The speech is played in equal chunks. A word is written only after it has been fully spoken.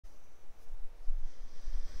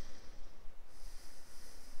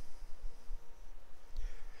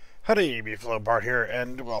Howdy, Beefalo Bart here,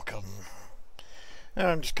 and welcome.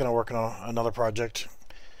 I'm just kind of working on another project,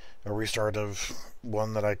 a restart of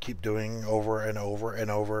one that I keep doing over and over and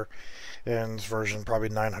over, and it's version probably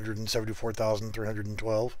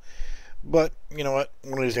 974,312. But, you know what,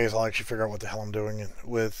 one of these days I'll actually figure out what the hell I'm doing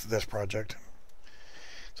with this project.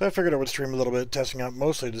 So I figured I would stream a little bit, testing out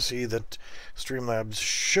mostly to see that Streamlabs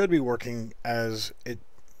should be working as it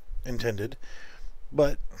intended,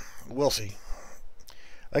 but we'll see.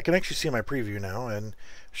 I can actually see my preview now and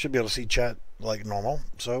should be able to see chat like normal.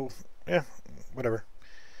 So, yeah, whatever.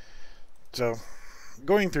 So,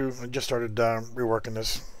 going through, I just started reworking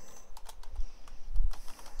this.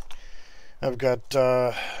 I've got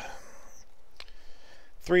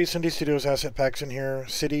 3 Cindy Studios asset packs in here: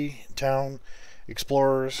 City, Town,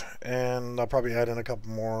 Explorers, and I'll probably add in a couple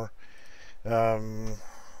more. In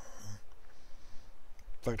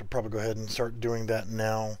fact, I'll probably go ahead and start doing that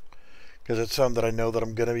now, because it's some that I know that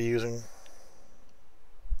I'm going to be using.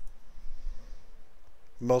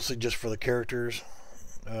 Mostly just for the characters.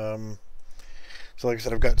 So like I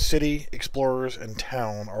said, I've got City, Explorers, and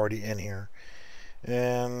Town already in here.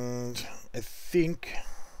 And I think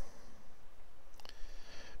I'm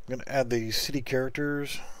going to add the City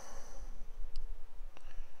characters,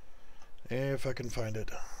 if I can find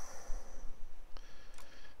it.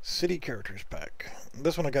 City characters pack.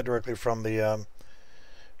 This one I got directly from the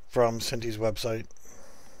from Cindy's website.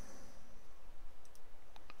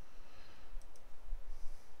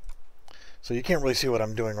 So you can't really see what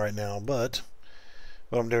I'm doing right now, but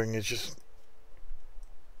what I'm doing is just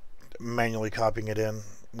manually copying it in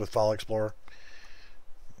with File Explorer.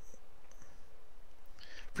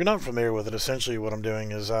 If you're not familiar with it, essentially what I'm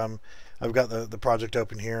doing is I've got the project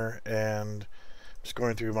open here and just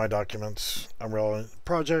going through my documents. I'm rolling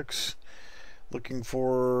projects, looking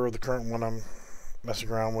for the current one I'm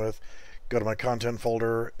messing around with, go to my content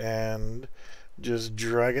folder and just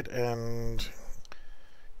drag it and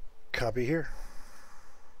copy here.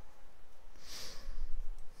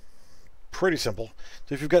 Pretty simple.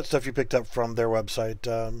 So if you've got stuff you picked up from their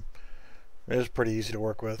website, it's pretty easy to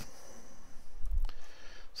work with.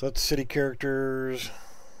 So that's City characters.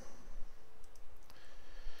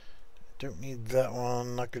 Don't need that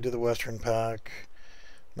one. Not going to do the Western pack.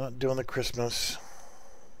 Not doing the Christmas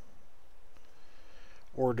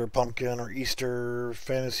or their pumpkin or Easter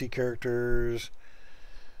fantasy characters.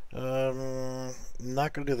 Not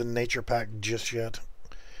going to do the nature pack just yet.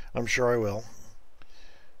 I'm sure I will.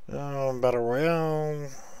 Battle Royale,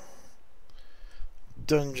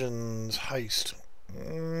 Dungeons, Heist.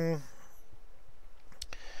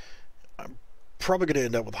 I'm probably going to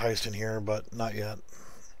end up with Heist in here, but not yet.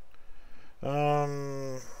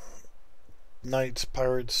 Knights,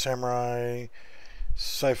 Pirates, Samurai,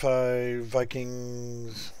 Sci-Fi,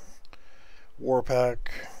 Vikings, Warpack.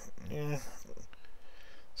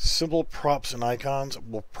 Simple props and icons.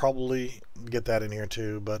 We'll probably get that in here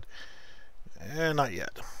too, but not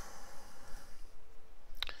yet.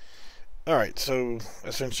 Alright, so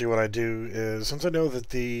essentially what I do is, since I know that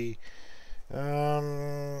the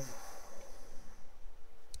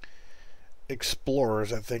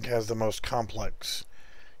Explorers, I think, has the most complex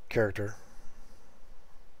character,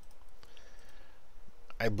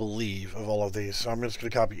 I believe, of all of these. So I'm just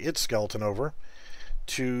going to copy its skeleton over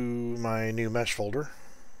to my new mesh folder.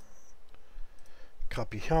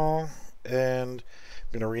 Copy here, and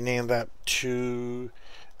I'm going to rename that to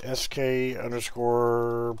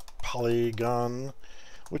sk_polygon,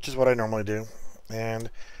 which is what I normally do.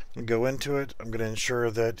 And I'm going to go into it. I'm going to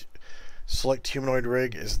ensure that select humanoid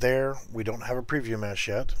rig is there. We don't have a preview mesh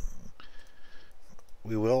yet.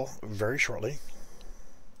 We will very shortly.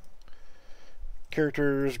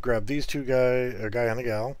 Characters, grab these two guys, a guy and a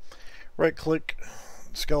gal. Right click,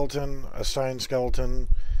 skeleton, assign skeleton,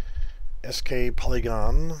 SK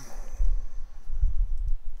Polygon,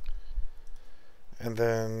 and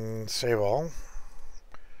then save all.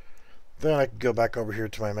 Then I can go back over here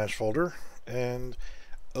to my mesh folder and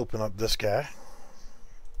open up this guy.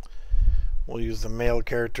 We'll use the male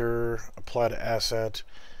character, apply to asset,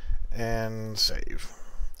 and save.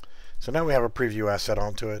 So now we have a preview asset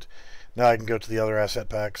onto it. Now I can go to the other asset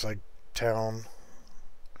packs like Town,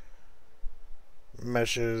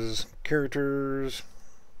 Meshes, Characters,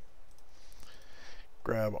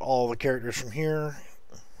 grab all the characters from here,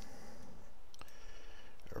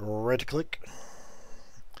 right click,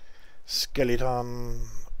 Skeleton,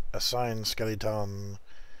 assign Skeleton,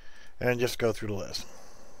 and just go through the list.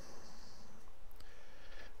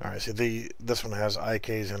 Alright, so this one has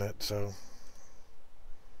IKs in it, so,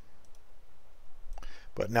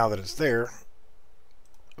 but now that it's there,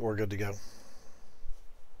 we're good to go.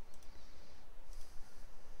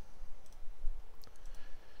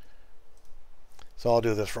 So I'll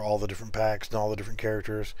do this for all the different packs and all the different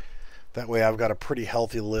characters. That way I've got a pretty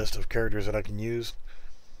healthy list of characters that I can use.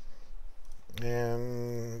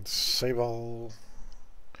 And save all.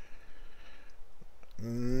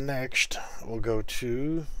 Next, we'll go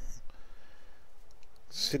to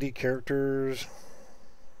city characters.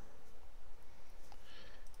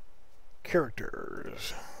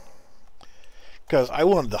 Characters. Because I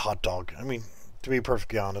wanted the hot dog. I mean, to be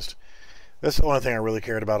perfectly honest, that's the only thing I really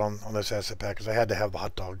cared about on this asset pack, is I had to have the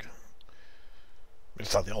hot dog.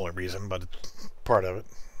 It's not the only reason, but it's part of it.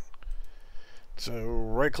 So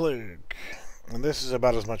right click, and this is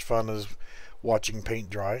about as much fun as watching paint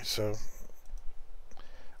dry, so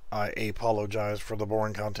I apologize for the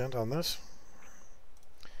boring content on this.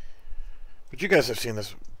 But you guys have seen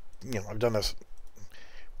this, I've done this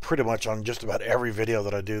pretty much on just about every video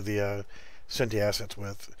that I do the Cinti assets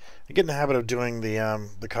with. I get in the habit of doing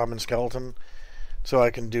the common skeleton, so I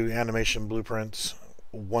can do animation blueprints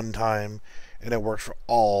one time, and it works for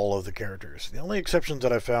all of the characters. The only exceptions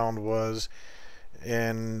that I found was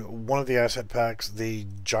in one of the asset packs, the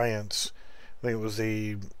giants. I think it was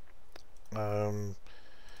the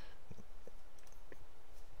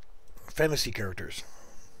fantasy characters,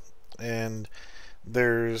 and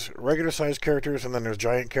there's regular sized characters and then there's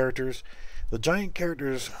giant characters. The giant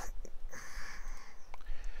characters,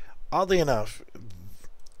 oddly enough,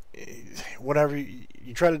 whenever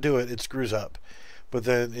you try to do it, it screws up. But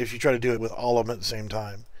then if you try to do it with all of them at the same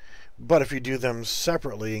time, but if you do them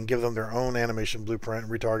separately and give them their own animation blueprint,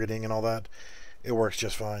 retargeting and all that, it works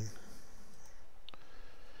just fine.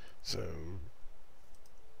 So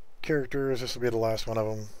characters, this will be the last one of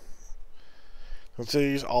them. Let's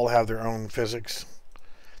say these all have their own physics.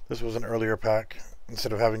 This was an earlier pack.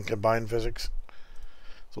 Instead of having combined physics,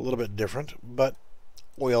 it's a little bit different, but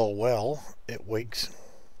well, it wakes.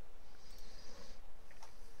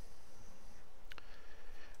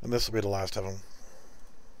 And this will be the last of them.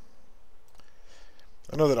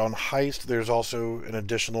 I know that on Heist there's also an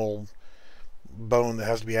additional bone that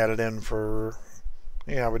has to be added in for,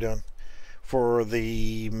 yeah, how we doing? For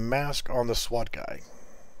the mask on the SWAT guy.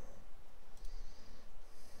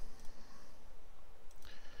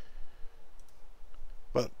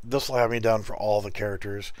 But this will have me done for all the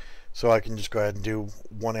characters, so I can just go ahead and do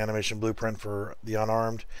one animation blueprint for the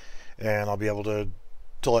unarmed, and I'll be able to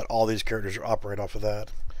let all these characters operate off of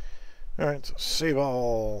that. Alright, so save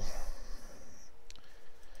all.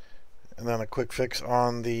 And then a quick fix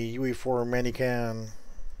on the UE4 mannequin.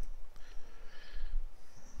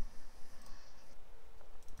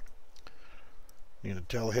 Need to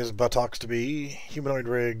tell his buttocks to be humanoid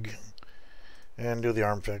rig, and do the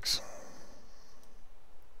arm fix.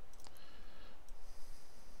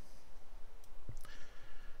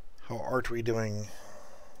 How are we doing?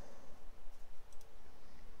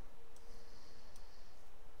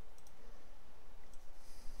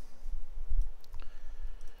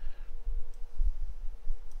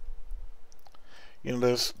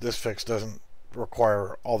 This fix doesn't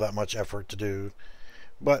require all that much effort to do,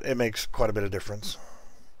 but it makes quite a bit of difference.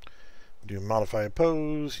 Do modify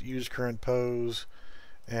pose, use current pose,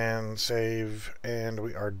 and save, and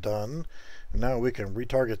we are done. Now we can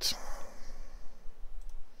retarget.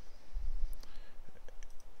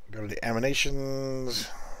 Go to the animations,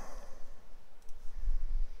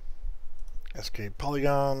 escape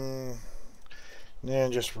polygon,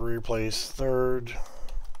 and just replace third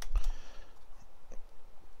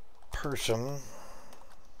person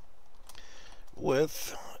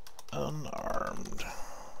with unarmed.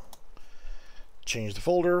 Change the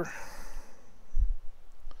folder,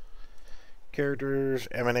 characters,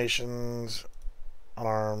 animations,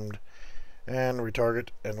 unarmed, and retarget,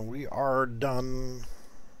 and we are done.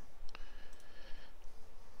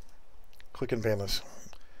 Click and painless.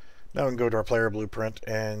 Now we can go to our player blueprint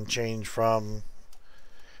and change from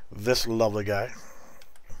this lovely guy.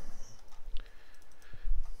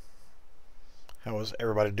 How is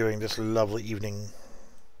everybody doing this lovely evening?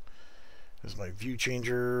 This is my view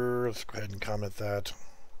changer. Let's go ahead and comment that.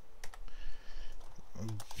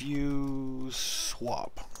 View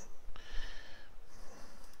swap.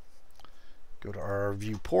 Go to our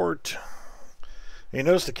viewport. And you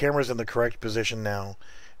notice the camera's in the correct position now.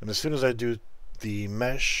 And as soon as I do the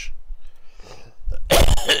mesh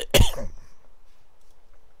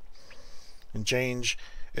and change,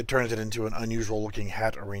 it turns it into an unusual looking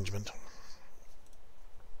hat arrangement.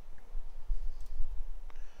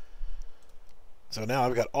 So now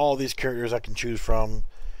I've got all these characters I can choose from,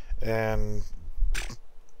 and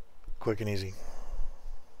quick and easy.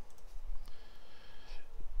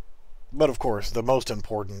 But of course, the most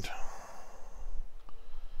important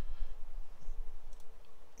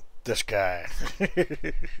This guy.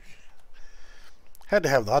 Had to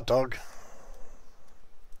have the hot dog.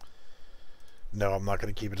 No, I'm not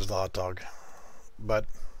going to keep it as the hot dog. But,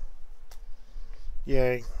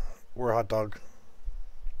 yay, we're a hot dog.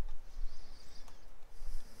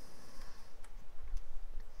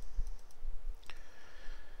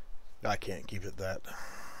 I can't keep it that.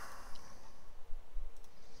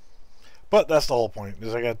 But that's the whole point,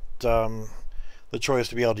 is I got the choice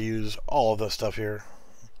to be able to use all of this stuff here.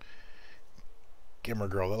 Gamer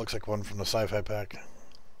Girl, that looks like one from the sci-fi pack.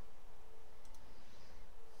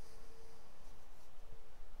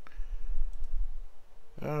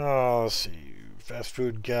 Oh, let's see. Fast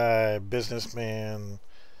food guy, businessman,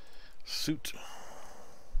 suit.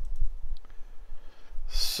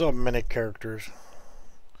 So many characters.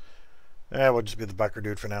 We'll just be the biker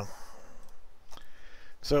dude for now.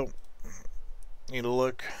 So, need to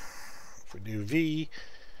look. If we do V,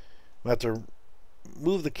 we'll have to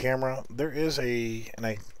move the camera. There is and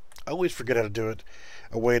I always forget how to do it,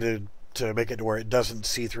 a way to make it to where it doesn't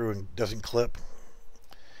see through and doesn't clip.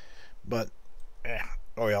 But,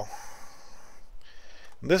 oh well.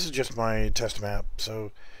 This is just my test map,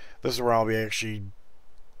 so this is where I'll be actually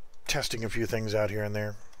testing a few things out here and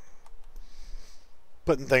there.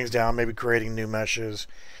 Putting things down, maybe creating new meshes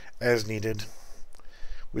as needed.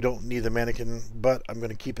 We don't need the mannequin, but I'm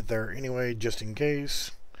going to keep it there anyway, just in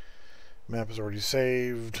case. Map is already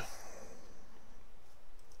saved.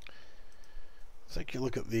 Let's take a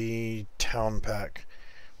look at the town pack.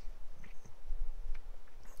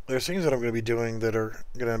 There's things that I'm going to be doing that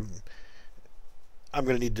I'm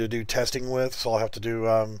going to need to do testing with, so I'll have to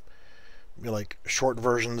do like short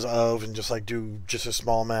versions of, and just like do just a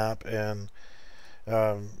small map, and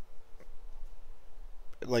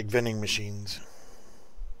like vending machines.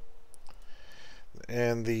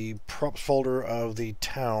 And the props folder of the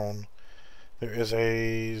town, there is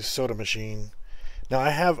a soda machine. Now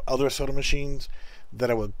I have other soda machines that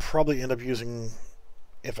I would probably end up using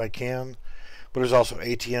if I can, but there's also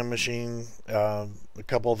ATM machine, a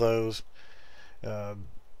couple of those. I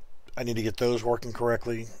need to get those working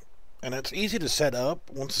correctly, and it's easy to set up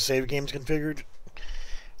once the save game's configured.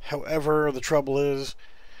 However, the trouble is,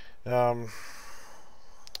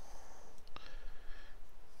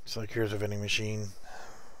 it's like, here's a vending machine.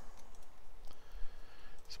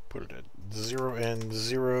 Let's put it at 0 and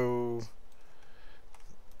 0.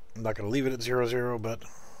 I'm not going to leave it at 0, 0, but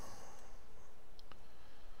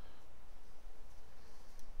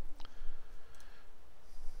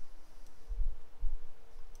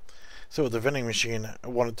so with the vending machine, I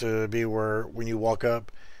want it to be where when you walk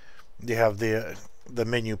up, you have the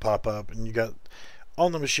menu pop up, and you got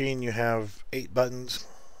on the machine you have 8 buttons.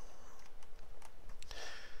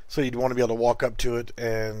 So you'd want to be able to walk up to it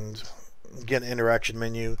and get an interaction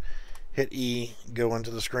menu, hit E, go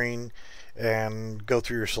into the screen, and go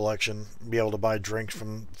through your selection, be able to buy drinks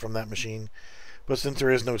from that machine. But since there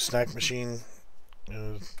is no snack machine,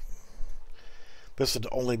 this would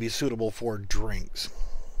only be suitable for drinks,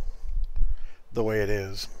 the way it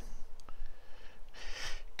is.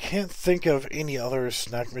 Can't think of any other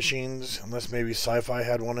snack machines, unless maybe Sci-Fi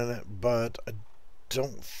had one in it, but I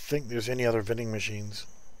don't think there's any other vending machines.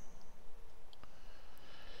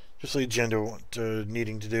 Just leads you into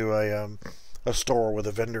needing to do a store with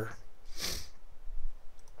a vendor.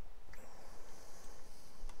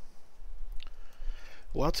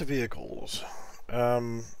 Lots of vehicles.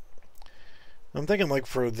 I'm thinking, like,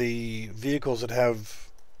 for the vehicles that have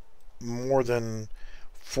more than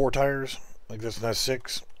 4 tires, like this one has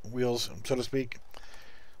 6 wheels, so to speak.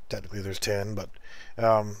 Technically there's 10, but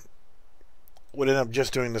would end up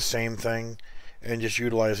just doing the same thing and just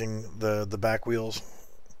utilizing the back wheels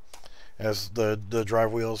as the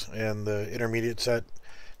drive wheels, and the intermediate set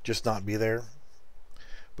just not be there.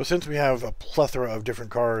 But since we have a plethora of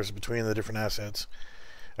different cars between the different assets,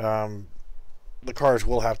 the cars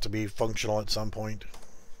will have to be functional at some point.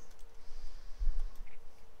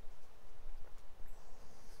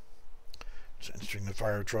 It's interesting, the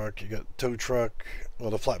fire truck, you got tow truck,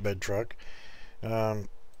 well, the flatbed truck,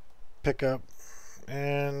 pickup,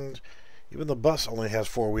 and even the bus only has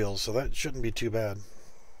 4 wheels, so that shouldn't be too bad.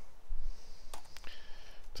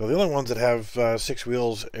 So the only ones that have 6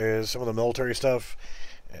 wheels is some of the military stuff,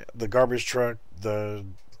 the garbage truck, the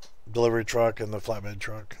delivery truck, and the flatbed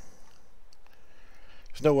truck.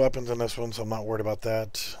 There's no weapons in this one, so I'm not worried about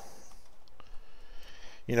that.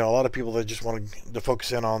 You know, a lot of people that just want to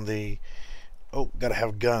focus in on the, oh, gotta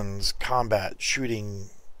have guns, combat, shooting,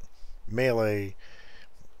 melee.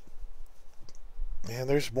 Man,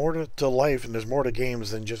 there's more to life, and there's more to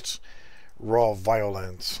games than just raw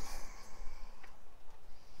violence.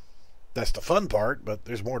 That's the fun part, but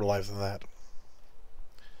there's more to life than that.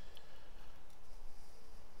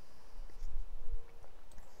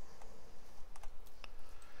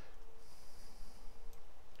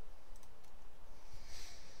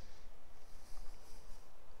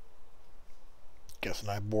 Guessing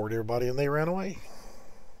I bored everybody and they ran away.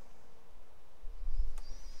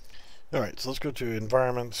 Alright, so let's go to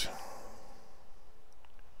environments.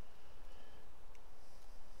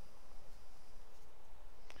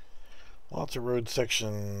 Lots of road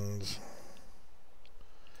sections.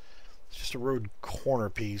 It's just a road corner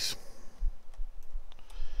piece.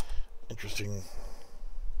 Interesting.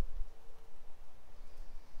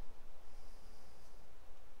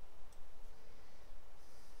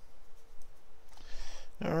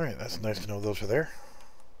 Alright, that's nice to know those are there.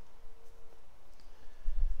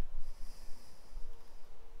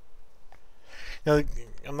 Now,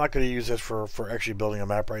 I'm not going to use this for actually building a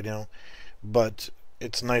map right now, but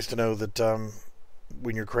it's nice to know that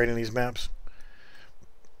when you're creating these maps,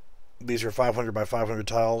 these are 500 by 500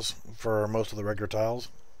 tiles for most of the regular tiles.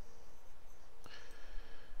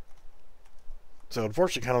 So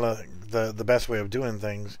unfortunately, kind of the best way of doing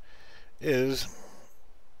things is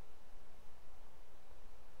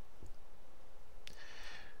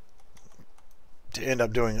to end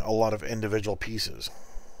up doing a lot of individual pieces.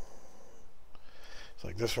 It's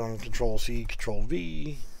like this one, Control C, Control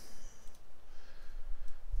V.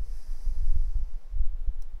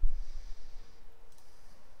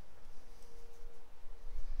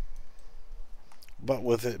 But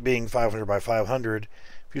with it being 500 by 500,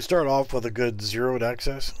 if you start off with a good zeroed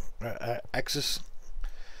axis,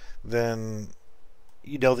 then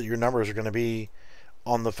you know that your numbers are going to be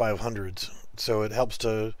on the 500s. So it helps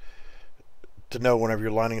to know whenever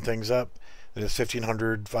you're lining things up that it's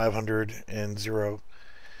 1500, 500, and 0.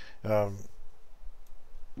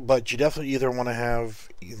 But you definitely either want to have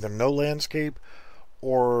either no landscape,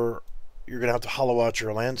 or you're going to have to hollow out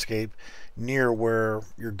your landscape near where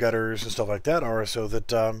your gutters and stuff like that are, so that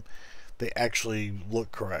they actually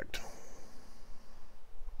look correct.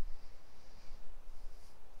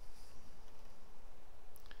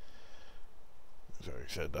 So like I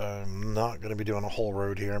said, I'm not going to be doing a whole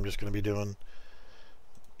road here. I'm just going to be doing,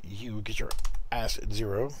 you get your ass at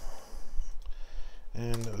 0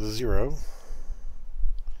 and 0.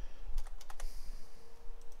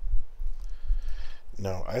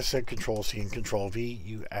 No, I said Control C and Control V,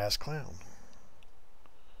 you ass clown.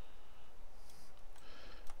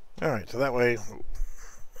 Alright, so that way,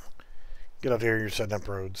 get out here, you're setting up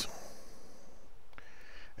roads.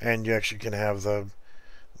 And you actually can have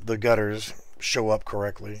the gutters show up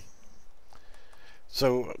correctly.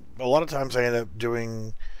 So, a lot of times I end up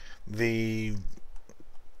doing the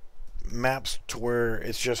maps to where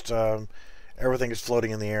it's just everything is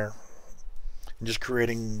floating in the air. And just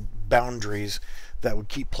creating boundaries that would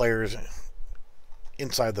keep players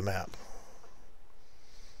inside the map.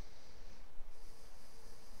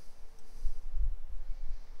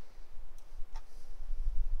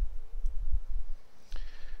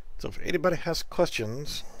 So if anybody has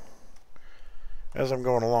questions as I'm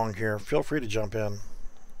going along here, feel free to jump in.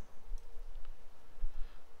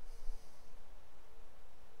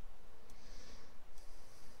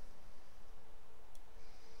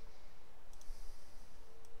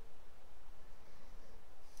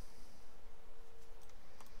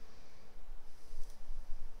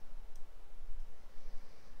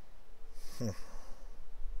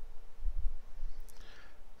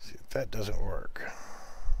 See if that doesn't work.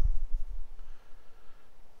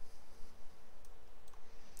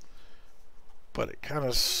 But it kind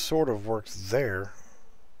of sort of works there.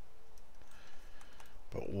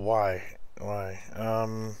 But why? Why?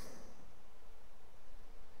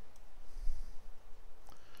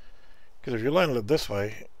 Because if you're lining it this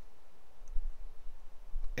way,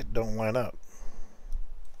 it don't line up.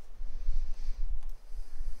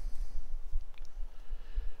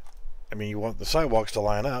 I mean, you want the sidewalks to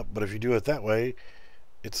line up, but if you do it that way,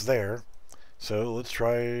 it's there. So let's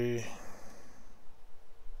try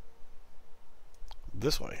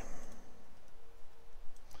this way.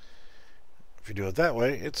 If you do it that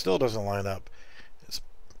way, it still doesn't line up.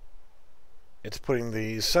 It's putting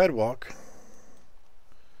the sidewalk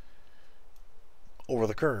over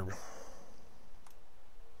the curb.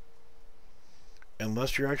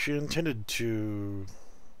 Unless you're actually intended to.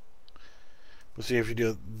 But see, if you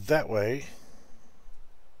do it that way,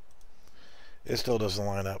 it still doesn't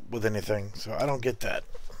line up with anything. So I don't get that.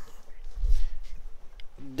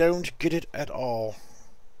 Don't get it at all.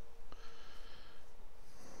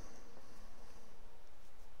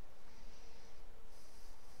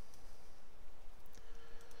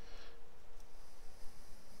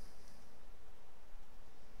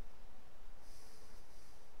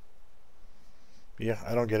 Yeah,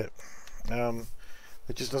 I don't get it.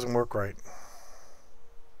 It just doesn't work right.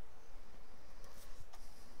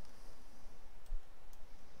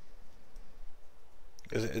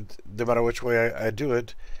 No matter which way I do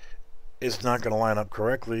it, it's not going to line up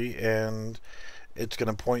correctly, and it's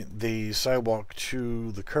going to point the sidewalk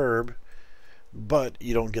to the curb, but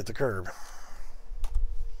you don't get the curb.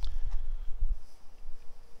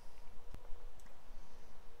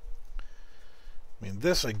 I mean,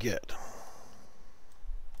 this I get.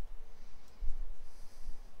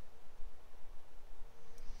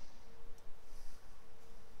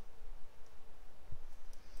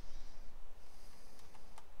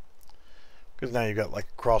 Because now you've got like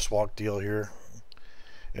a crosswalk deal here.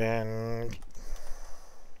 And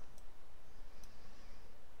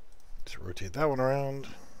let's rotate that one around.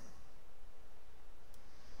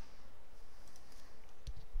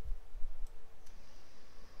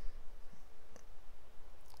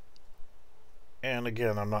 And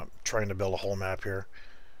again, I'm not trying to build a whole map here.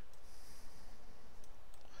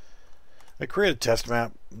 I created a test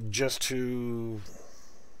map just to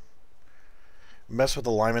mess with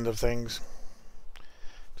the alignment of things,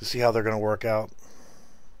 to see how they're going to work out.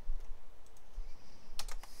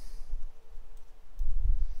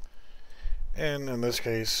 And in this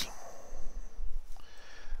case,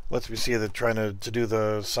 lets me see that trying to do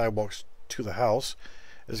the sidewalks to the house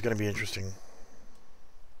is going to be interesting.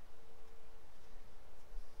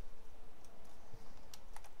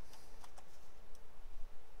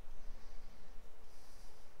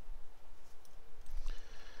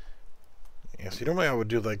 Yeah, so normally I would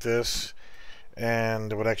do like this,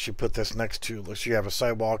 and I would actually put this next to, let's say you have a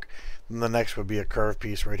sidewalk, and the next would be a curved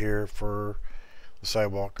piece right here for the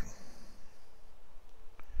sidewalk.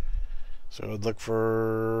 So I would look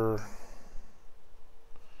for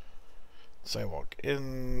sidewalk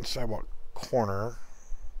in sidewalk corner.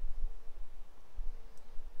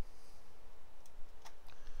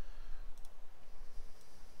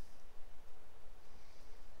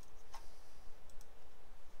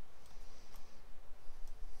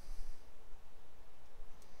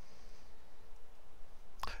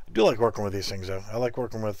 I do like working with these things though. I like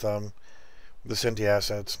working with the Cinti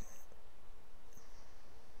assets.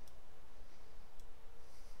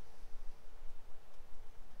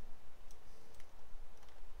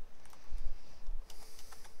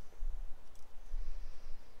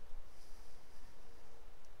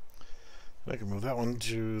 I can move that one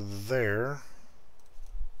to there.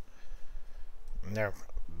 Now,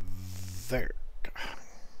 there.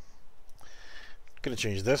 Gonna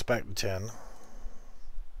change this back to 10.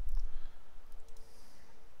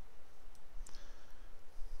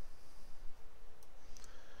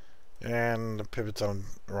 And the pivot's on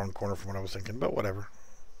the wrong corner from what I was thinking, but whatever.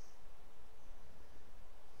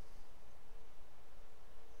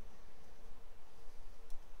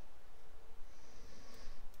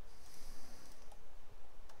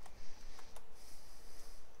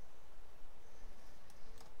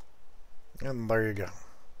 And there you go.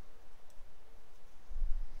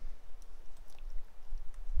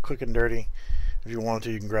 Quick and dirty. If you wanted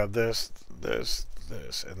to, you can grab this, this,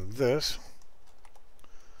 this, and this.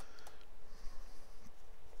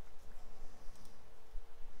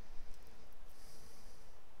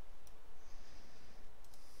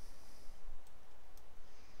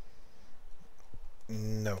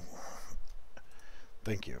 No.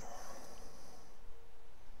 Thank you.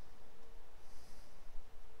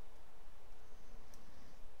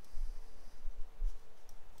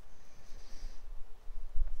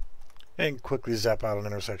 And quickly zap out an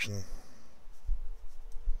intersection.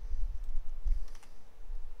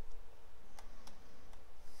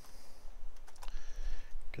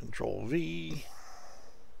 Control V.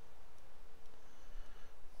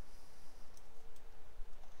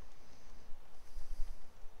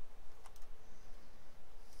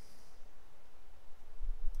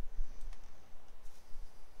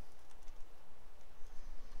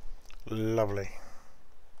 Lovely.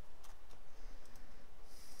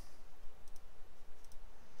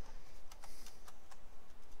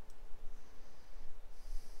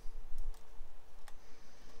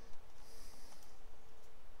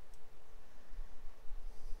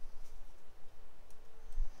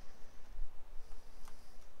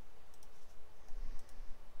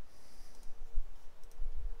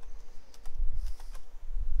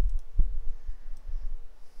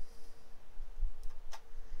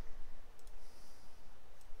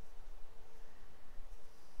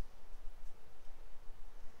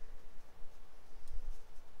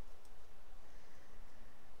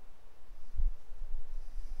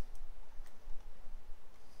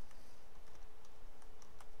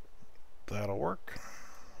 That'll work.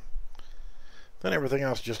 Then everything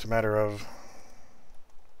else is just a matter of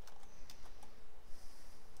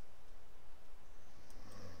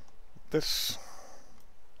this.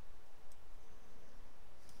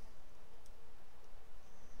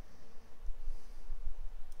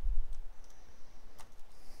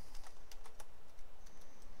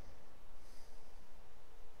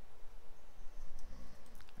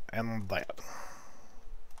 And that.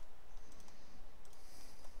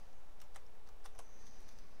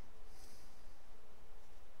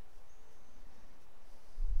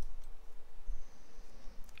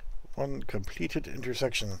 One completed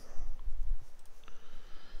intersection.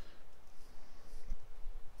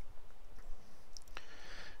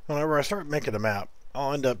 Whenever I start making a map,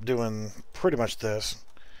 I'll end up doing pretty much this.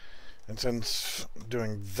 And since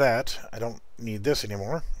doing that, I don't need this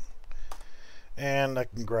anymore. And I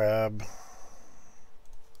can grab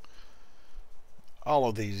all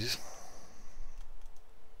of these.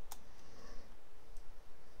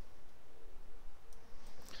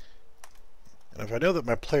 And if I know that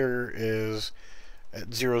my player is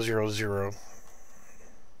at 0, 0, 0,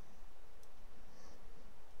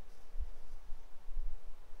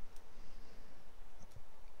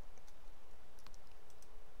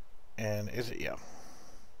 and is it? Yeah.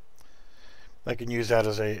 I can use that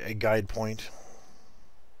as a guide point.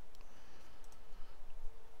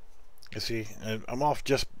 You see, I'm off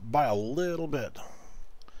just by a little bit.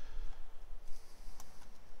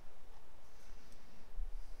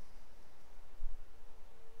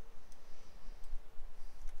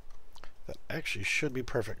 That actually should be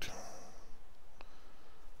perfect.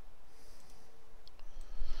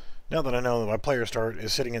 Now that I know that my player start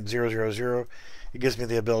is sitting at 0, 0, 0, it gives me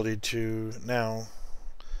the ability to now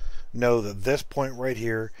know that this point right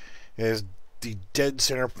here is the dead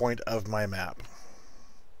center point of my map.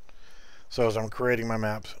 So as I'm creating my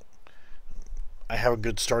maps, I have a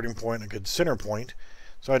good starting point, a good center point,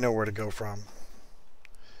 so I know where to go from.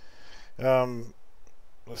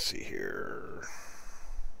 Let's see here.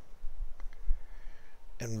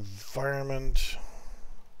 Environment.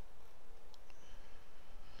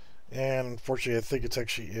 And unfortunately, I think it's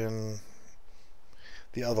actually in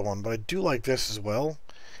the other one, but I do like this as well.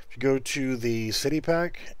 If you go to the city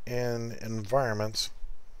pack and environments,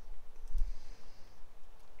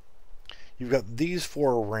 you've got these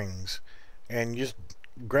 4 rings, and you just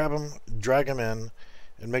grab them, drag them in,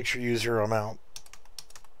 and make sure you zero them out.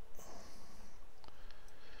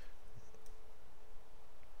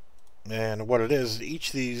 And what it is, each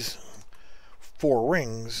of these 4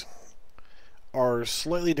 rings are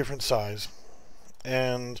slightly different size,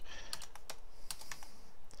 and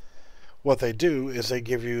what they do is they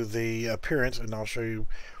give you the appearance, and I'll show you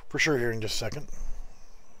for sure here in just a second.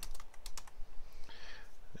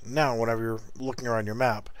 Now whenever you're looking around your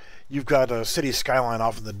map, you've got a city skyline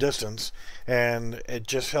off in the distance, and it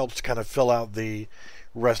just helps to kind of fill out the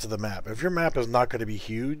rest of the map. If your map is not going to be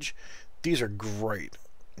huge, these are great,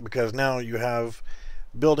 because now you have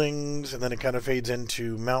buildings, and then it kind of fades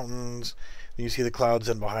into mountains. You see the clouds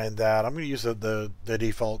in behind that. I'm going to use the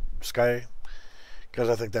default sky because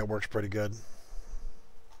I think that works pretty good.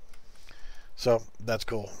 So that's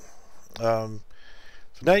cool. So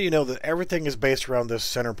now you know that everything is based around this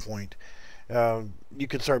center point. You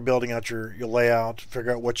can start building out your layout,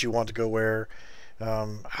 figure out what you want to go where,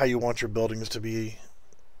 how you want your buildings to be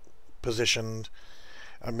positioned.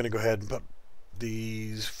 I'm going to go ahead and put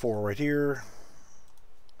these 4 right here.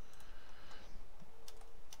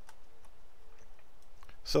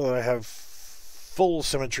 So that I have full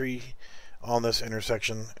symmetry on this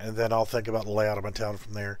intersection, and then I'll think about the layout of my town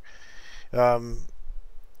from there. If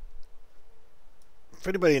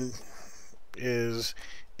anybody is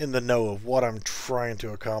in the know of what I'm trying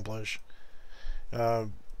to accomplish,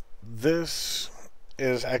 this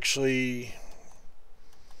is actually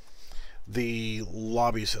the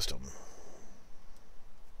lobby system.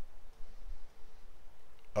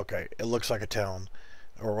 Okay, it looks like a town.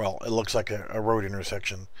 Or, well, it looks like a road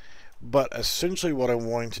intersection. But essentially what I'm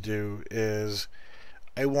wanting to do is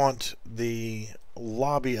I want the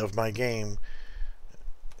lobby of my game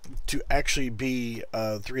to actually be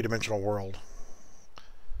a 3-dimensional world.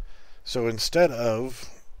 So instead of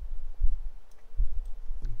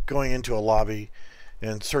going into a lobby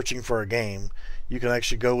and searching for a game, you can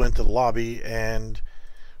actually go into the lobby and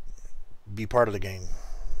be part of the game.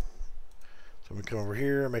 So we come over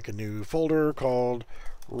here, make a new folder called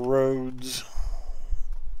Roads.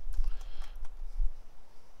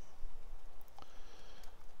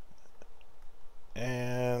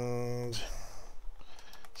 And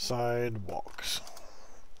sidewalks.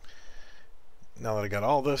 Now that I got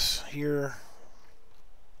all this here,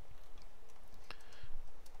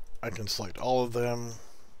 I can select all of them,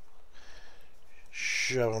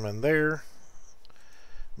 shove them in there,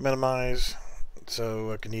 minimize,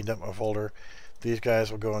 so I can need up my folder. These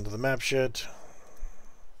guys will go into the map sheet.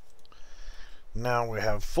 Now we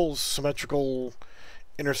have full symmetrical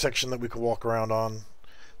intersection that we can walk around on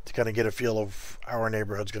to kind of get a feel of how our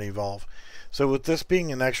neighborhood's going to evolve. So with this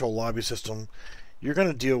being an actual lobby system, you're going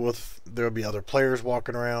to deal with, there will be other players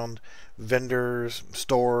walking around, vendors,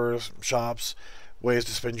 stores, shops, ways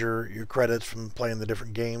to spend your credits from playing the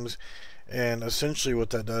different games. And essentially what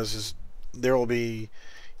that does is there will be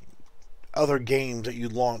other games that you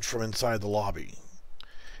launch from inside the lobby.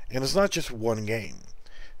 And it's not just one game.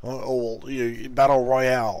 Oh, well, Battle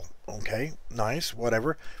Royale. Okay, nice,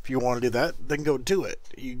 whatever. If you want to do that, then go do it.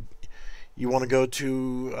 You want to go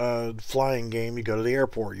to a flying game, you go to the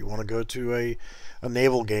airport. You want to go to a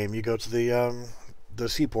naval game, you go to the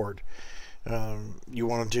seaport. You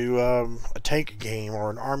want to do a tank game or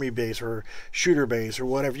an army base or shooter base or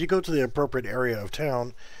whatever. You go to the appropriate area of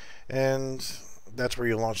town, and that's where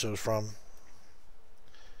you launch those from.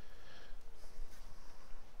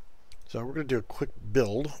 So we're going to do a quick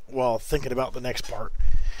build while thinking about the next part.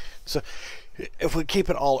 So if we keep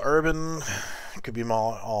it all urban, it could be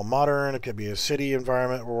all modern, it could be a city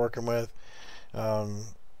environment we're working with. You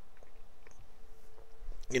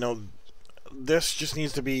know, this just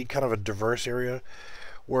needs to be kind of a diverse area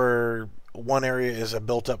where one area is a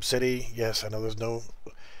built-up city. Yes, I know there's no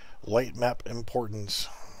light map importance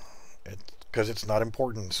because it's not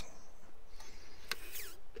importance.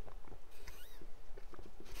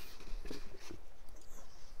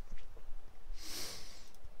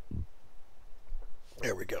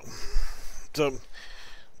 There we go. So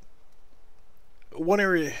one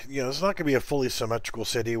area, you know, it's not going to be a fully symmetrical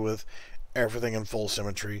city with everything in full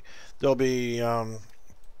symmetry. There'll be to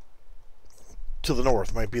the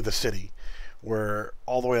north might be the city, where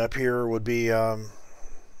all the way up here would be an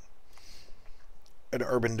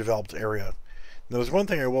urban developed area. Now, there's one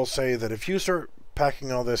thing I will say, that if you start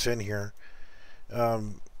packing all this in here,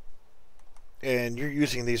 and you're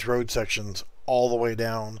using these road sections all the way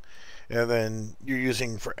down, and then you're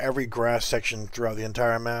using for every grass section throughout the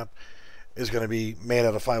entire map is going to be made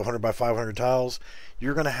out of 500 by 500 tiles,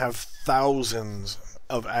 you're going to have thousands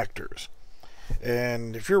of actors.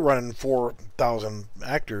 And if you're running 4,000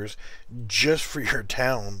 actors just for your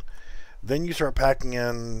town, then you start packing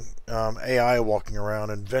in AI walking around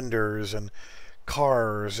and vendors and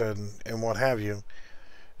cars and what have you.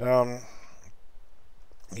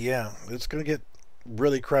 Yeah, it's going to get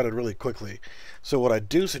really crowded really quickly. So what I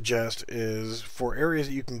do suggest is, for areas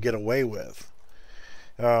that you can get away with,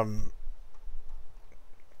 in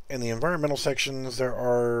the environmental sections there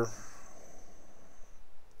are,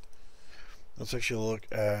 let's actually look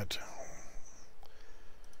at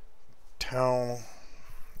town.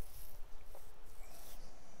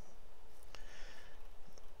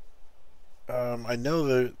 I know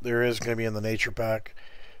that there is going to be in the nature pack,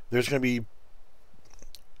 there's going to be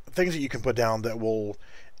things that you can put down that will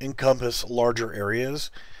encompass larger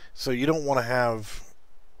areas. So you don't want to have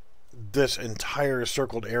this entire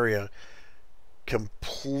circled area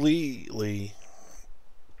completely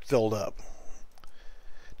filled up.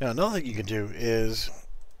 Now, another thing you can do is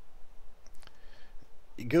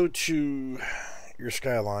you go to your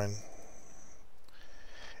skyline,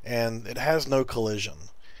 and it has no collision.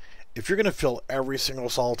 If you're going to fill every single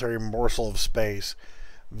solitary morsel of space,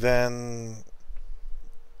 then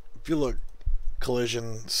if you look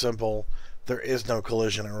collision simple, there is no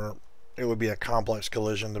collision, or it would be a complex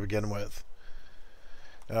collision to begin with.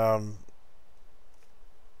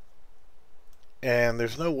 And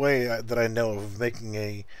there's no way that I know of making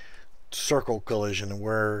a circle collision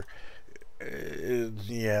where,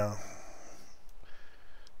 yeah.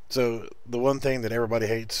 So the one thing that everybody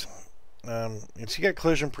hates, is you get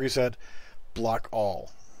collision preset, block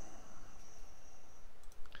all.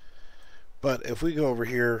 But if we go over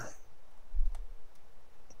here,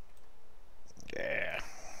 yeah,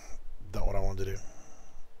 not what I wanted to do,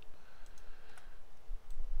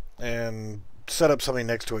 and set up something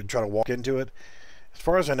next to it and try to walk into it. As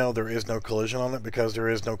far as I know, there is no collision on it because there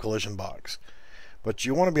is no collision box. But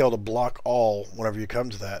you want to be able to block all whenever you come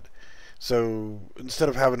to that. So instead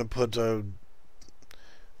of having to put 100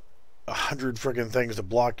 friggin' things to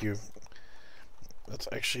block you, that's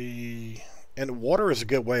actually, and water is a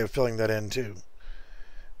good way of filling that in too.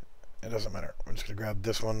 It doesn't matter. I'm just gonna grab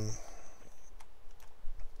this one,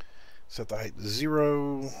 set the height to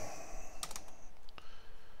 0.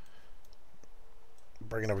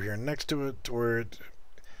 Bring it over here next to it to where it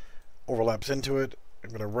overlaps into it. I'm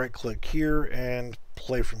going to right click here and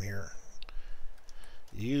play from here.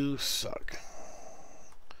 You suck.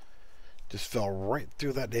 Just fell right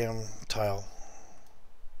through that damn tile.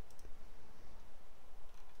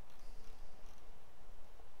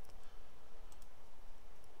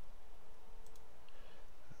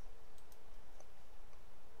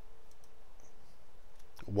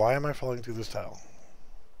 Why am I falling through this tile?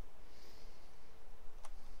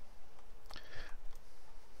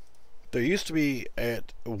 There used to be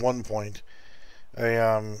at one point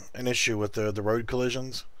an issue with the road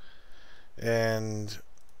collisions, and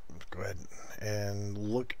let's go ahead and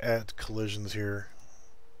look at collisions here.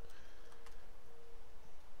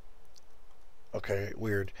 Okay,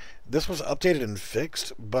 weird. This was updated and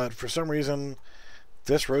fixed, but for some reason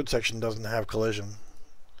this road section doesn't have collision.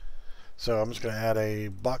 So I'm just going to add a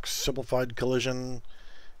box simplified collision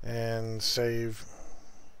and save.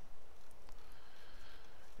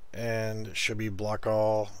 And it should be block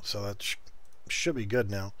all, so that should be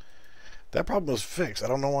good now. That problem was fixed. I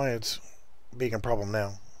don't know why it's being a problem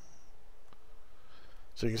now.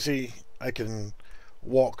 So you can see I can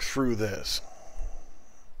walk through this.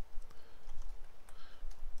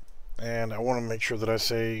 And I want to make sure that I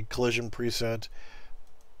say collision preset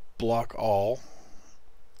block all.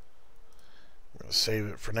 I'm going to save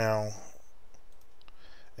it for now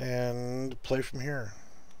and play from here.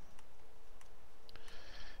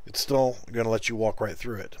 It's still going to let you walk right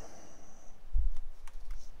through it.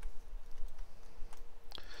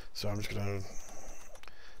 So I'm just going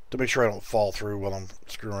to make sure I don't fall through while I'm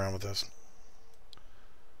screwing around with this.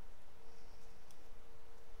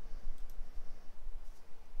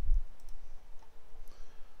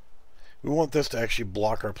 We want this to actually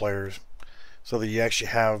block our players so that you actually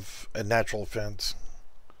have a natural fence,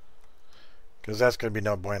 because that's going to be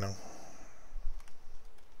no bueno.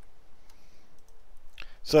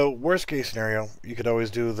 So worst case scenario, you could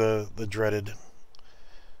always do the dreaded.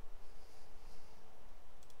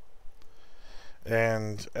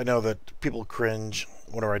 And I know that people cringe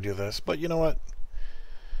whenever I do this, but you know what?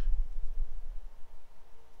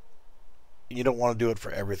 You don't want to do it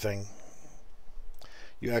for everything.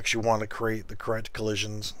 You actually want to create the correct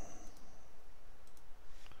collisions.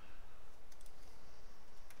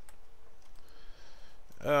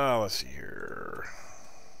 Let's see here.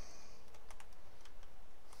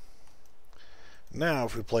 Now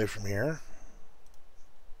if we play from here,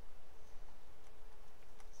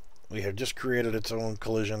 we have just created its own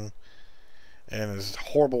collision, and it's a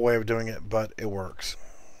horrible way of doing it, but it works.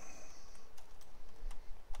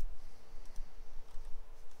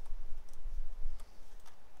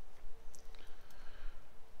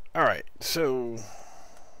 Alright, so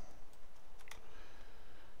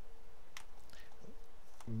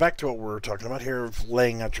back to what we're talking about here of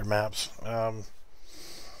laying out your maps.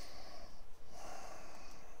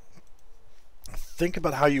 Think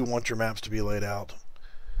about how you want your maps to be laid out.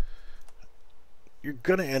 You're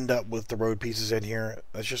going to end up with the road pieces in here.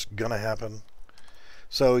 That's just going to happen.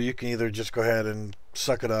 So you can either just go ahead and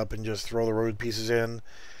suck it up and just throw the road pieces in.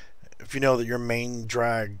 If you know that your main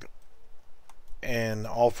drag and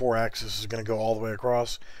all four axes is going to go all the way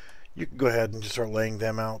across, you can go ahead and just start laying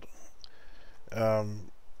them out.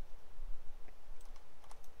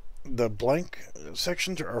 The blank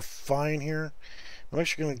sections are fine here. I'm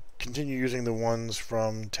actually going to continue using the ones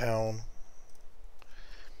from town.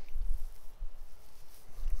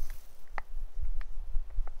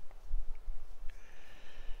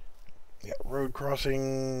 Yeah, road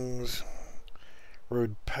crossings,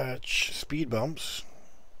 road patch, speed bumps.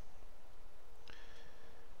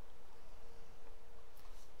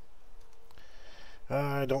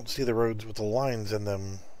 I don't see the roads with the lines in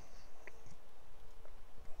them,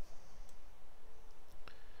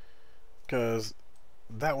 because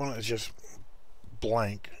that one is just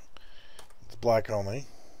blank. It's black only.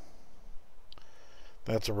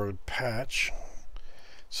 That's a road patch.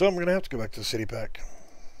 So I'm going to have to go back to the city pack.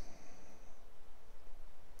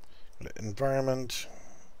 Environment.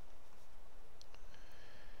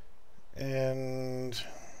 And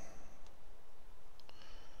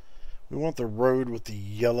we want the road with the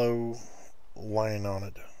yellow line on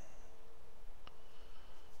it.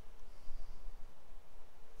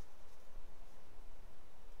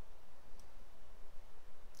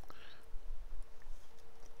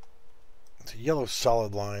 It's a yellow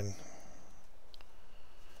solid line.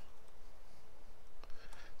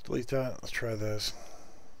 Delete that. Let's try this.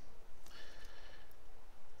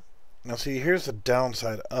 Now see, here's the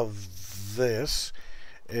downside of this,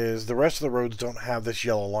 is the rest of the roads don't have this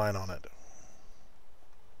yellow line on it.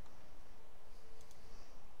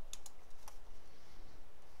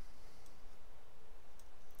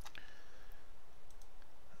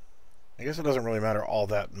 I guess it doesn't really matter all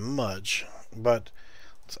that much, but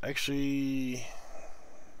let's actually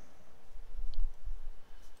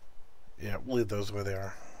Yeah, we'll leave those the way they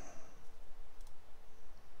are.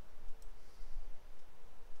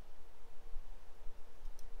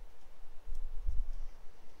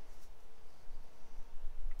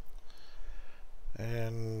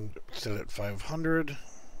 And set it at 500.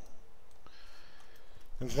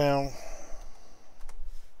 And now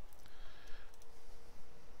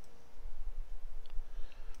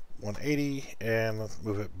 180, and let's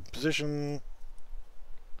move it position.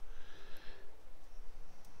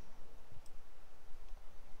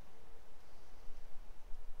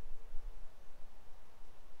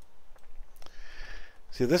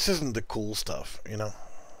 See, this isn't the cool stuff, you know.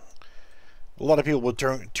 A lot of people would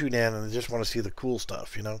tune in and they just want to see the cool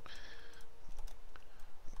stuff, you know.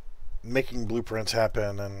 Making blueprints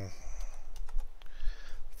happen and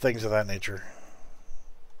things of that nature.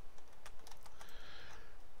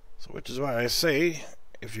 So, which is why I say,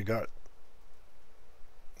 if you got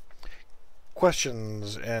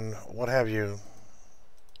questions and what have you,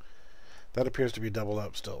 that appears to be doubled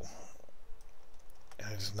up still.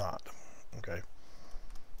 And it's not. Okay.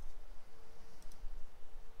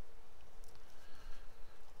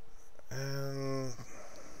 And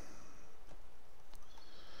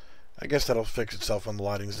I guess that'll fix itself when the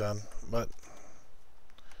lighting's done, but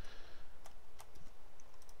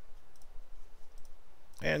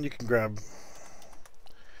and you can grab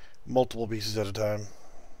multiple pieces at a time.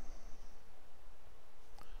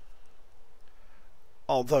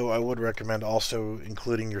 Although I would recommend also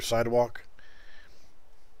including your sidewalk.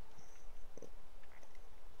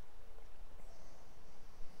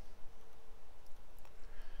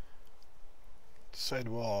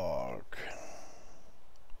 Sidewalk.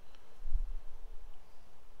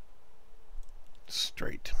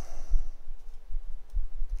 Straight.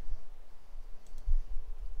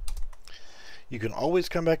 You can always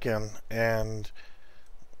come back in and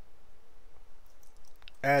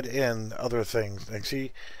add in other things. Like,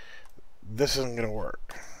 see, this isn't going to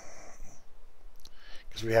work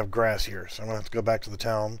because we have grass here. So I'm going to have to go back to the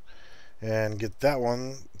town and get that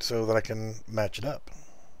one so that I can match it up.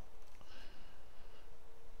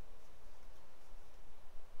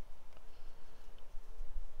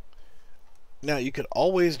 Now, you could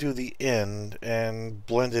always do the end and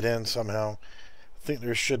blend it in somehow. I think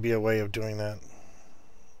there should be a way of doing that.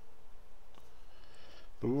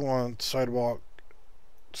 But we want sidewalk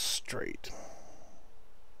straight.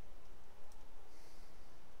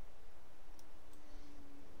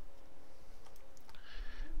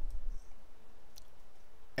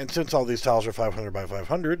 And since all these tiles are 500 by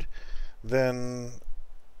 500, then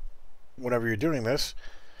whenever you're doing this,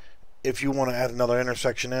 if you want to add another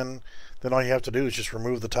intersection in, then all you have to do is just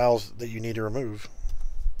remove the tiles that you need to remove.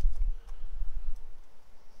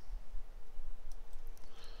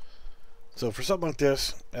 So for something like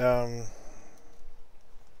this,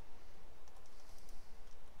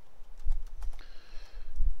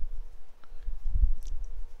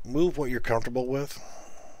 move what you're comfortable with.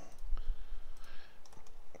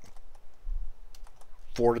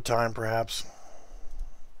 4 at a time, perhaps.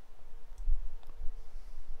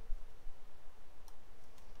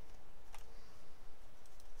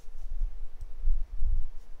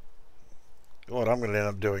 What I'm going to end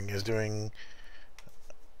up doing is doing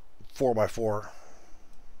 4 by 4.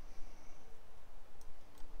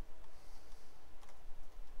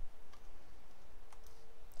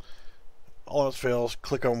 All else fails,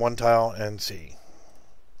 click on one tile and see.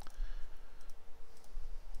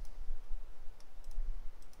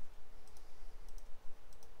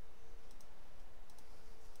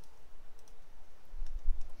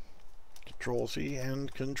 Control C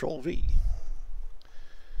and Control V.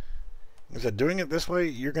 Like I said, doing it this way,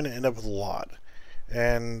 you're going to end up with a lot.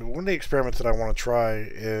 And one of the experiments that I want to try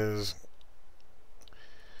is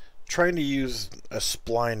trying to use a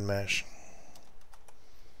spline mesh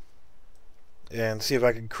and see if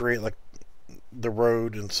I can create like the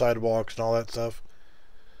road and sidewalks and all that stuff,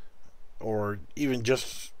 or even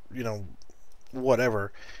just, you know,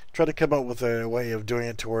 whatever. Try to come up with a way of doing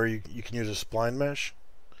it to where you can use a spline mesh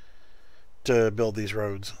to build these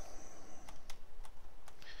roads.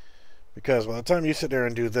 Because by the time you sit there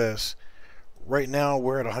and do this, right now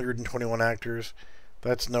we're at 121 actors.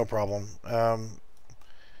 That's no problem.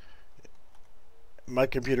 My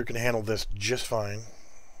computer can handle this just fine.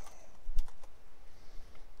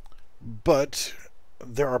 But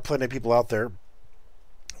there are plenty of people out there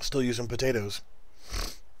still using potatoes.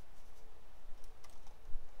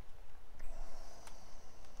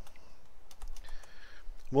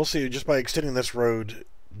 We'll see, just by extending this road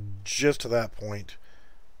just to that point,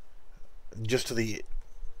 just to the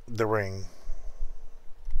ring.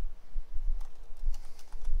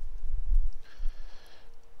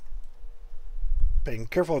 paying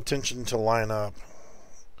careful attention to line up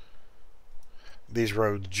these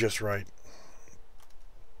roads just right,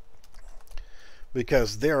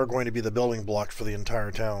 because they are going to be the building blocks for the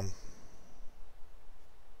entire town.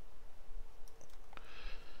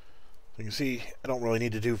 You can see I don't really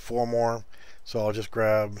need to do 4 more, so I'll just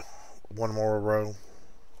grab 1 more row.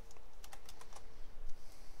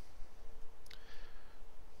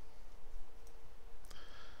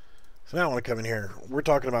 So now I want to come in here. We're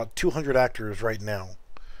talking about 200 actors right now,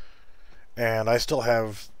 and I still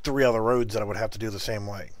have 3 other roads that I would have to do the same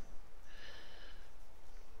way.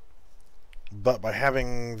 But by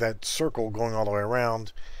having that circle going all the way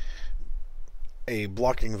around, a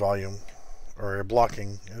blocking volume or a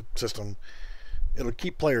blocking system, it'll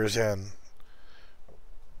keep players in.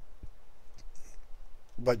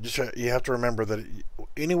 But just, you have to remember that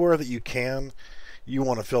anywhere that you can, you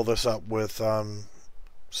want to fill this up with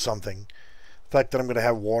something. The fact that I'm going to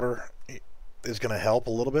have water is going to help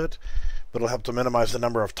a little bit, but it'll help to minimize the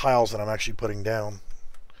number of tiles that I'm actually putting down.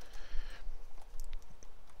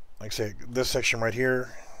 Like I say, this section right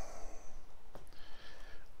here,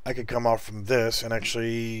 I could come off from this and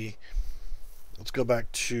actually, let's go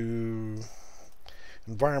back to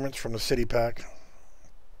environments from the city pack.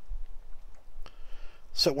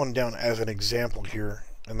 Set one down as an example here,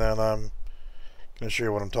 and then I'm going to show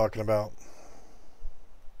you what I'm talking about.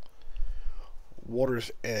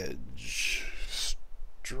 Water's edge,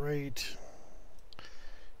 straight.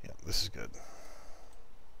 Yeah, this is good.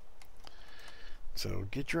 So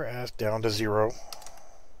get your ass down to 0.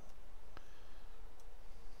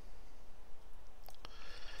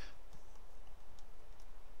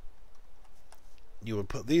 You would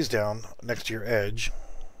put these down next to your edge.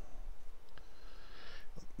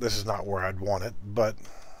 This is not where I'd want it, but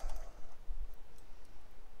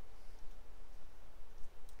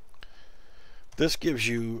this gives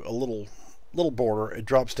you a little border. It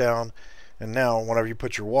drops down, and now whenever you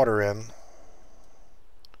put your water in,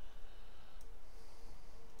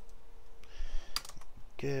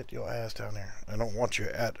 get your ass down there. I don't want you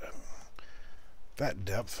at that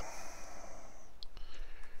depth.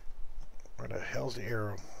 Where the hell's the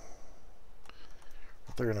arrow?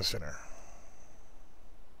 They're in the center.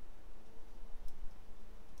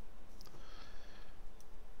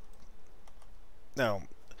 Now,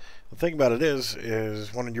 the thing about it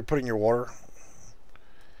is when you're putting your water,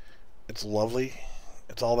 it's lovely.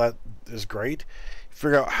 It's all that is great.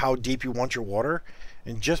 Figure out how deep you want your water,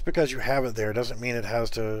 and just because you have it there doesn't mean it has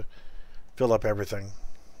to fill up everything.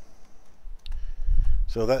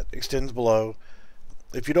 So that extends below.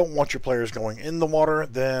 If you don't want your players going in the water,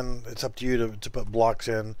 then it's up to you to put blocks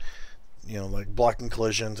in, you know, like blocking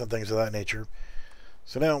collisions and things of that nature.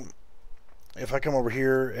 So now, if I come over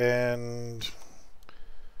here and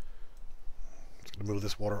move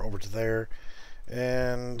this water over to there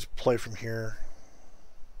and play from here,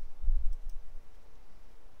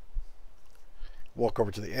 walk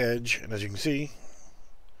over to the edge, and as you can see,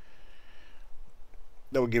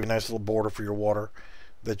 that would give you a nice little border for your water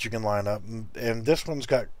that you can line up. And this one's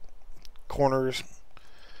got corners,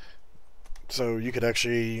 so you could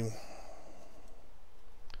actually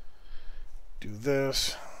do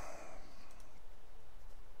this.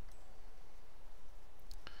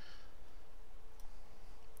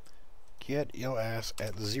 Get your ass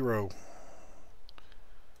at 0.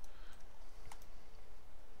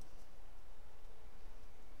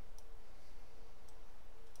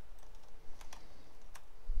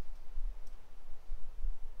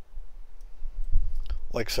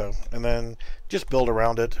 Like so. And then just build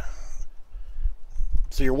around it,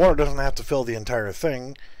 so your water doesn't have to fill the entire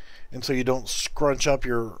thing, and so you don't scrunch up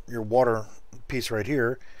your water piece right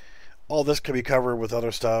here. All this can be covered with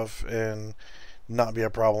other stuff and not be a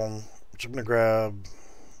problem. So I'm going to grab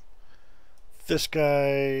this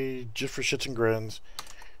guy just for shits and grins,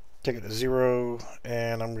 take it to 0,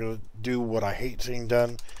 and I'm going to do what I hate seeing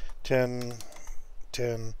done. 10,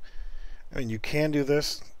 10. I mean, you can do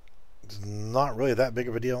this. It's not really that big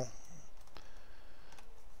of a deal.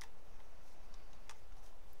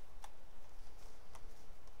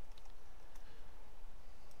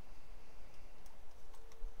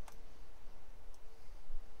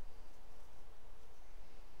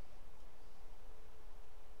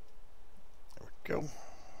 Go.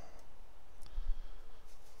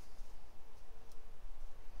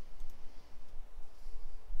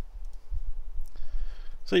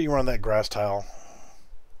 So you can run that grass tile.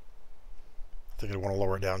 I think I want to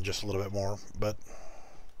lower it down just a little bit more, but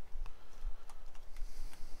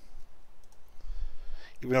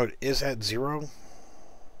even though it is at 0,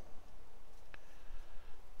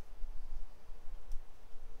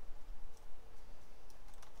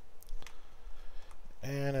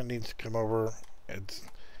 needs to come over. It's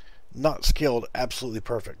not scaled absolutely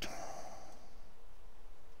perfect.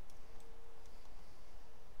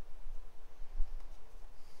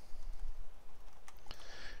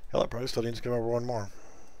 Hell, it probably still needs to come over one more.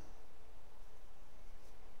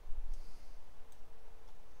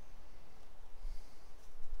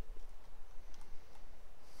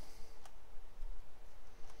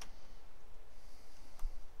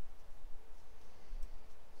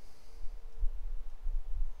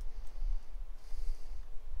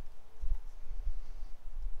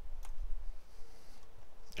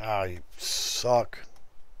 Ah, you suck.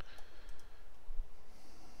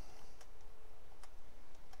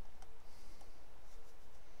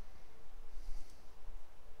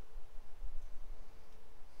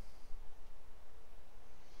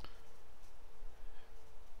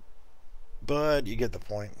 But you get the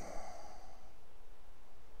point.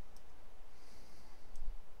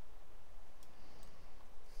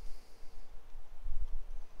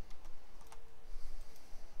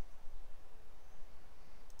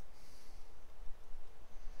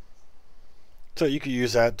 So you could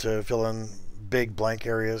use that to fill in big blank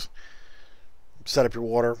areas, set up your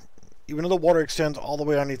water. Even though the water extends all the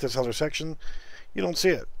way underneath this other section, you don't see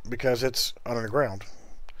it because it's underground.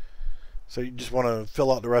 So you just want to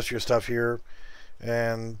fill out the rest of your stuff here.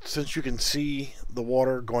 And since you can see the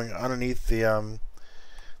water going underneath the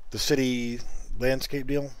city landscape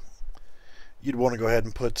deal, you'd want to go ahead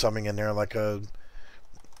and put something in there like a,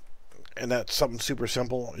 and that's something super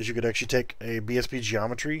simple, is you could actually take a BSP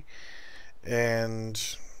geometry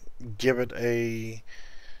and give it a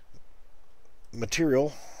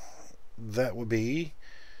material that would be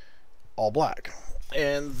all black,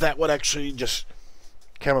 and that would actually just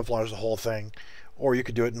camouflage the whole thing. Or you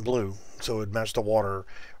could do it in blue so it would match the water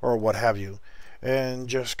or what have you, and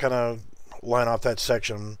just kind of line off that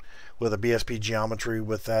section with a BSP geometry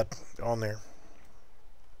with that on there.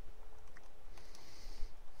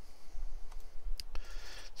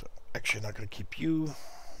 So actually I'm not going to keep you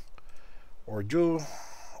or Joe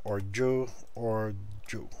or Joe or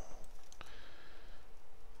Joe.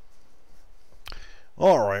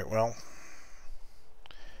 Alright, well,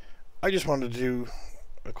 I just wanted to do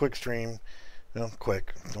a quick stream,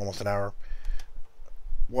 quick, almost an hour,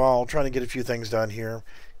 while trying to get a few things done here,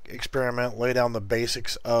 experiment, lay down the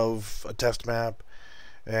basics of a test map,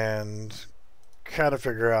 and kind of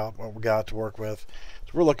figure out what we got to work with.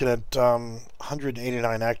 So we're looking at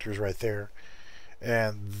 189 actors right there,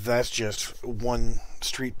 and that's just one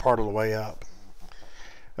street part of the way up.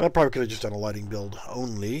 And I probably could have just done a lighting build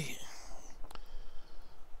only,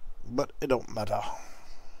 but it don't matter.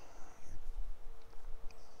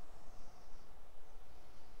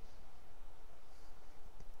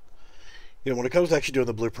 When it comes to actually doing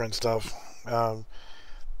the blueprint stuff,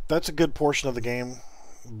 that's a good portion of the game,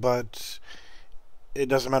 but it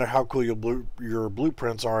doesn't matter how cool your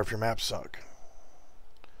blueprints are if your maps suck.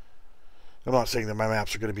 I'm not saying that my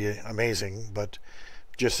maps are going to be amazing, but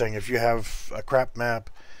just saying if you have a crap map,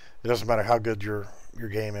 it doesn't matter how good your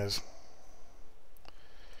game is.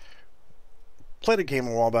 Played a game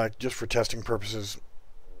a while back just for testing purposes,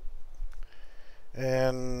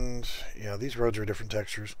 and yeah, these roads are different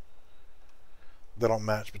textures. They don't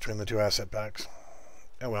match between the two asset packs.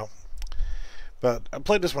 Oh well. But I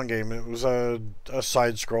played this one game. It was a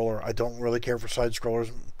side scroller. I don't really care for side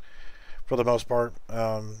scrollers for the most part.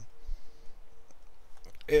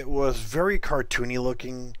 It was very cartoony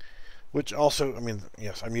looking, which also, I mean,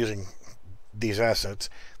 yes, I'm using these assets.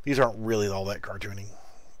 These aren't really all that cartoony.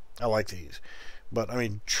 I like these. But, I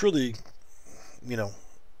mean, truly,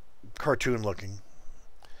 cartoon looking.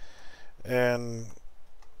 And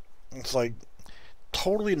it's like,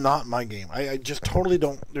 totally not my game. I just totally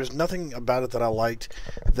don't, there's nothing about it that I liked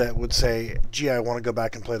that would say, gee, I want to go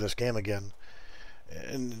back and play this game again.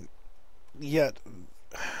 And yet,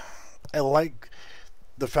 I like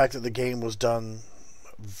the fact that the game was done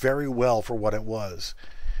very well for what it was.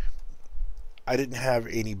 I didn't have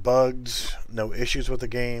any bugs, no issues with the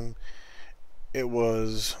game. It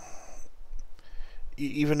was,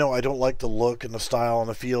 even though I don't like the look and the style and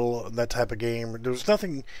the feel and that type of game, there was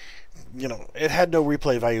nothing, it had no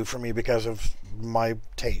replay value for me because of my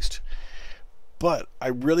taste. But I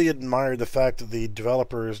really admired the fact that the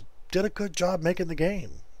developers did a good job making the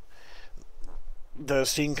game. The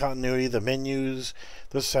scene continuity, the menus,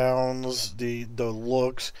 the sounds, the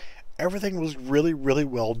looks, everything was really, really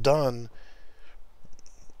well done.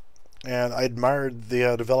 And I admired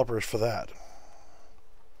the developers for that.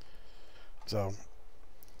 So,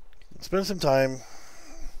 spend some time,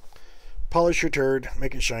 polish your turd,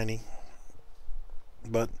 make it shiny.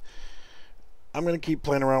 But I'm going to keep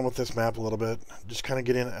playing around with this map a little bit, just kind of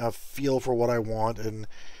getting a feel for what I want and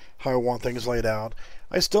how I want things laid out.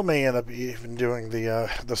 I still may end up even doing the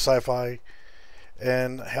sci-fi,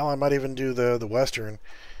 and hell, I might even do the western.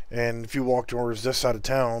 And if you walk towards this side of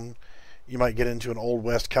town, you might get into an old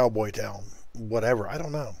west cowboy town. Whatever, I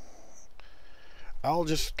don't know. I'll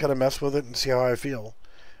just kind of mess with it and see how I feel.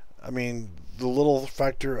 I mean, the little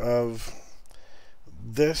factor of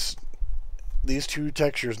these two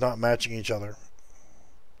textures not matching each other,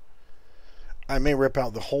 I may rip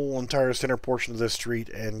out the whole entire center portion of this street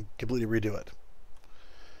and completely redo it.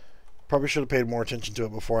 Probably should have paid more attention to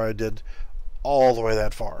it before I did all the way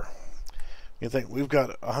that far. You think we've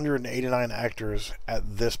got 189 actors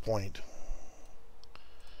at this point,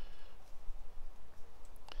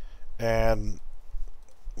 and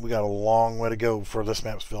we got a long way to go before this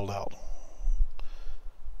map's filled out.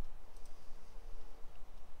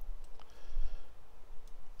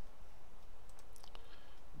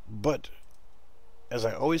 But as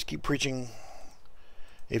I always keep preaching,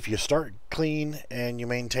 if you start clean and you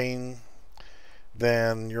maintain,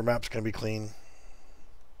 then your map's going to be clean.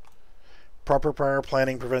 Proper prior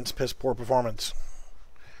planning prevents piss poor performance.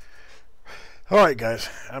 Alright guys,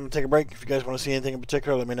 I'm going to take a break. If you guys want to see anything in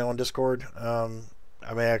particular, let me know on Discord.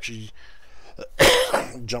 I may actually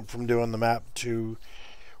jump from doing the map to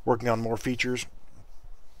working on more features.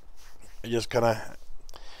 I just kind of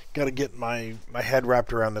got to get my head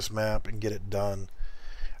wrapped around this map and get it done.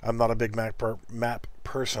 I'm not a big map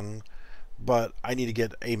person, but I need to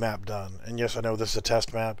get a map done. And yes, I know this is a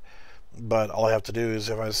test map, but all I have to do is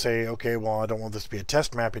if I say, okay, well, I don't want this to be a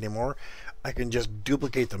test map anymore, I can just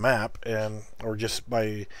duplicate the map, or just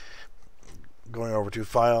by going over to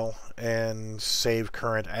File and Save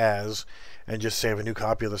Current As, and just save a new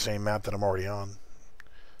copy of the same map that I'm already on.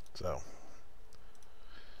 So,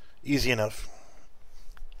 easy enough.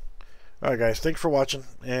 Alright guys, thanks for watching,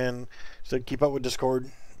 and so keep up with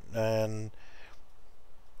Discord, and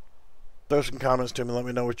throw some comments to me, let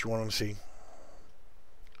me know what you want to see.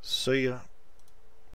 See ya.